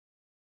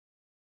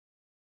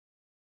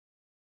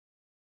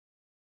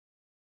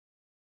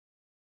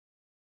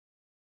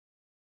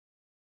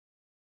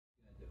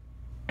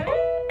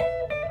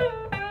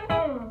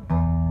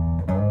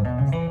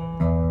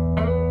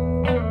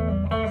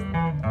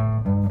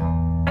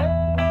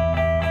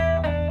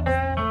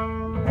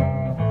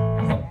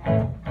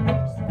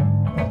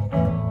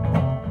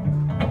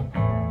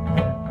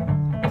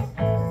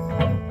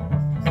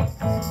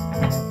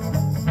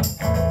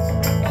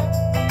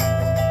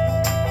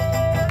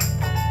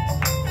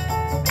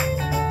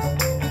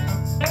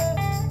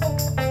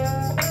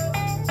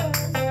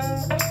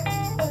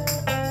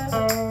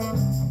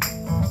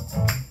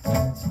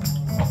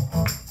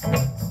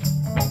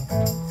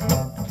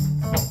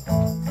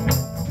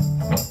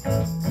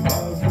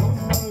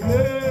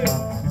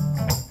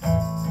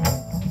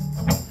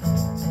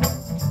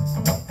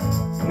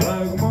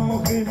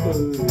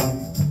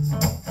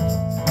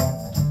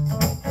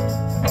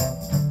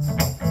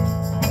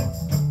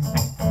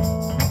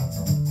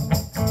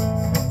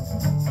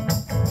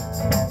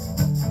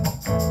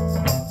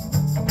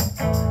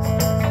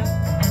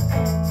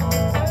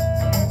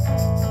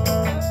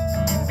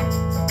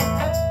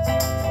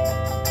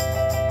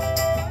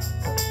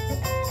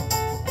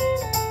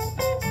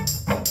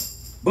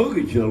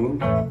Boogie children.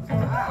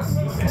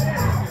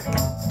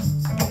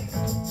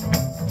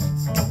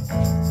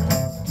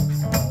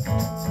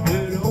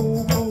 Little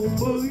old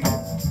boogie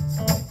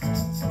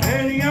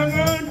and a young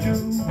one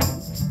too.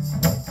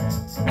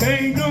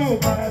 Ain't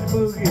nobody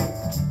boogie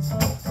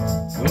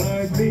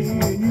like me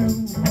and you,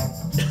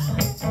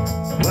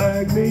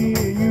 like me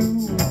and you,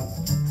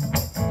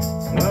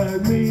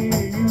 like me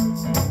and you,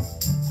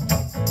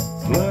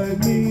 like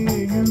me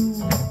and you.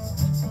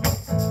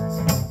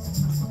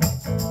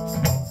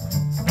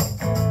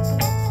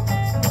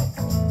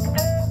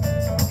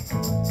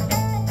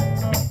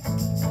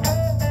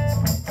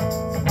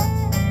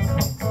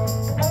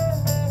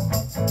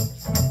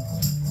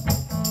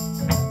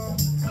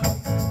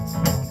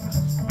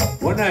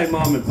 One night,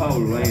 Mom and Pa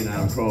was laying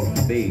out across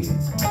the bed.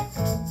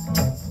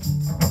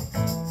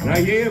 Now,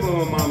 you hear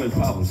what my Mom and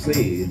Papa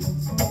said.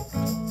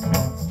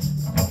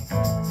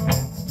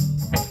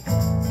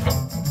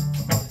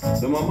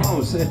 So my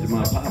mama said to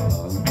my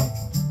papa,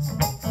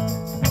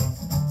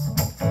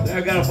 say,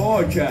 I got a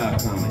boy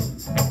child coming.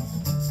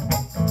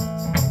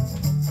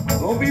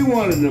 Don't be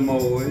one of them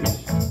boys.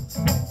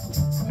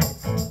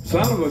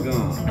 Son of a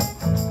gun.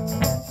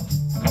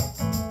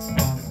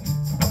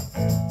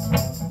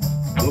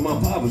 So my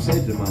papa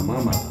said to my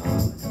mama,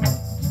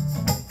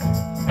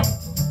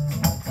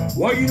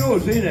 well, you know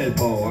what's in that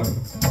boy.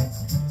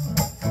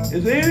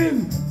 It's in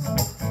him.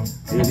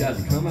 It's got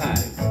to come out.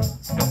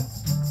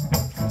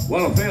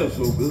 Well, I felt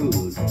so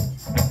good.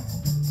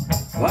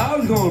 Well, I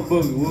was going to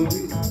boogie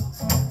woogie.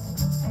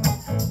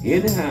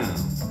 Anyhow.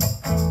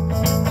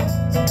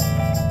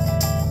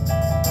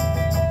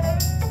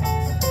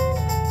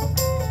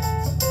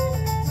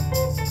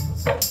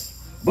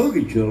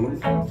 Boogie children.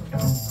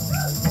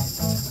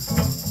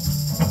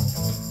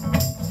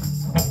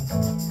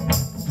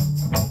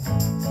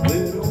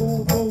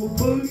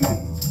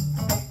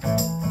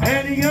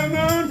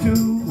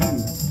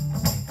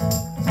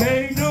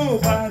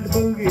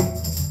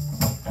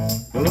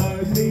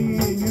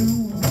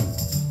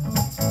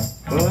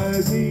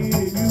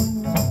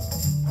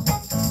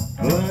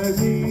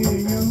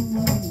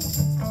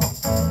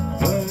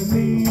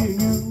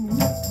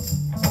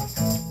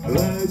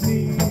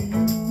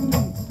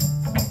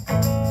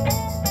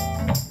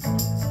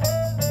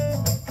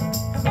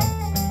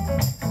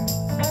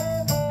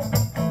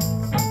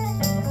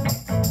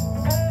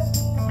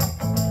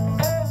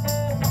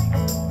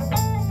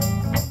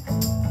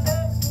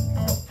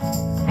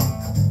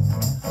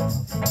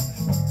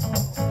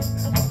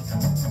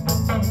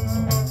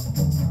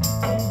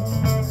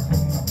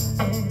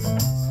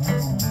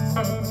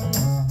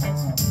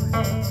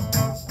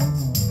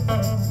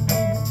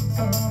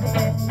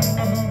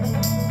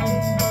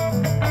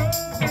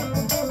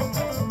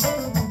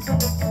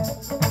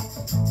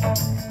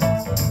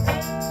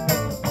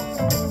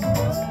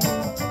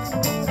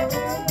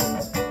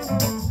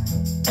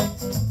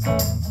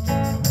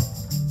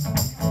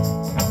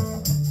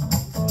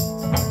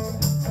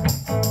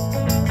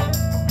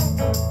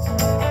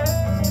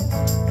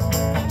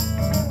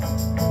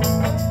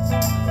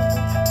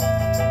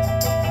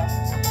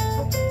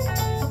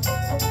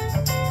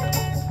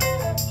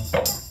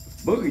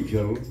 Boogie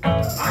Joe.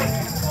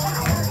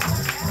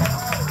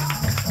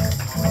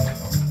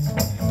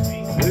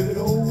 Look at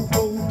old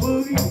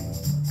Boogie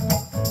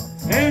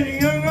and the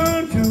young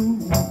one too.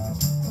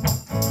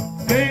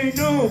 Ain't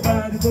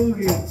nobody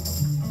boogie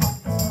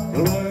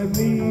like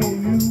me and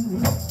you,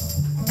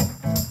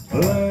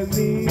 like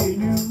me and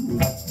you,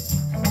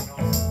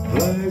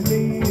 like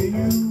me and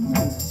you,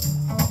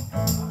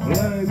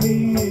 like me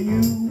and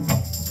you,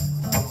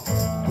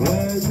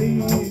 like me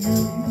and you.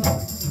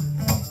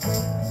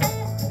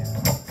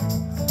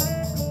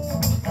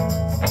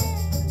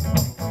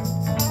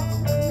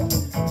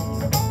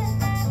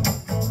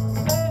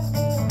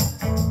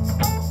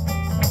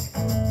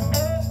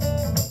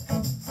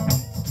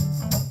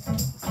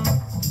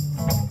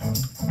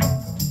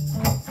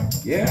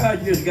 Yeah, I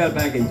just got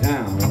back in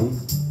town.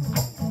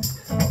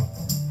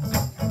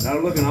 And I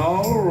was looking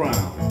all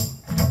around.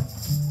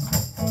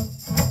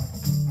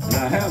 And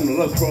I happened to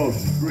look across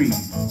the street.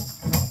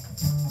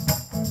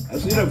 I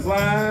seen a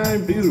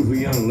fine, beautiful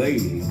young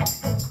lady.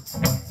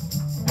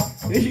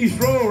 And she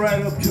strolled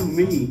right up to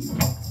me.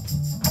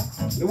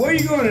 Said, where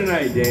you going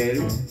tonight,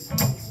 Daddy?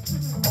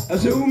 I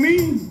said, who,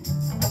 me?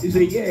 He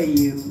said, yeah,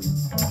 you.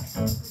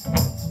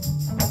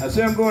 I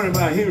said, I'm going to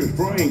my Henry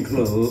Spring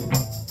Club.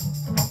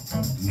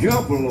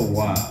 Jump a little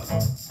while.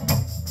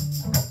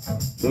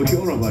 So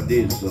sure enough I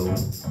did so.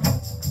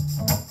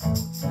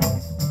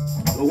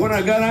 But when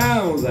I got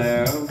out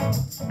there,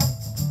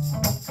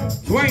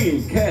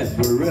 swinging cats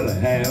were really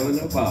having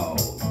a ball.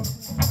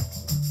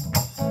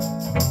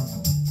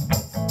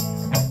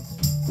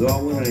 So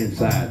I went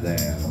inside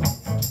there,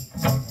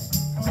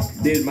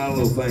 did my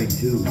little thing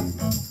too.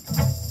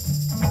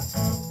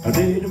 I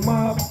did the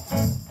mop,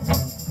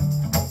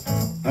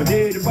 I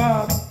did the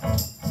bop,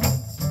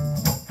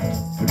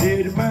 I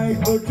did the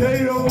mashed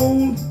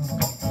potatoes,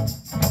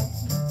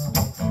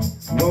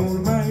 gonna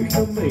mash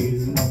some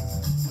meals.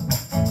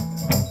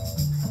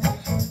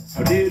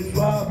 I did the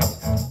slop,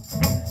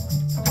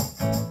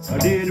 I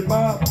did the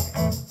pop,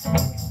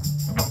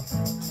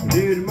 I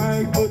did the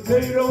mashed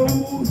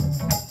potatoes,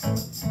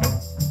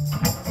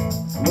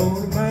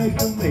 gonna mash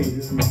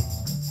tomatoes.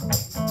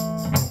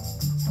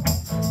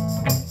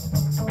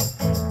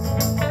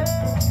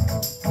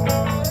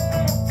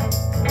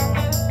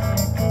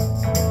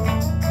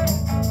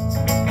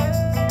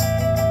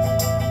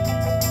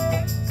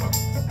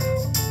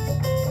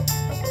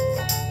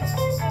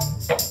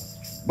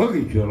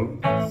 Boogie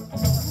children.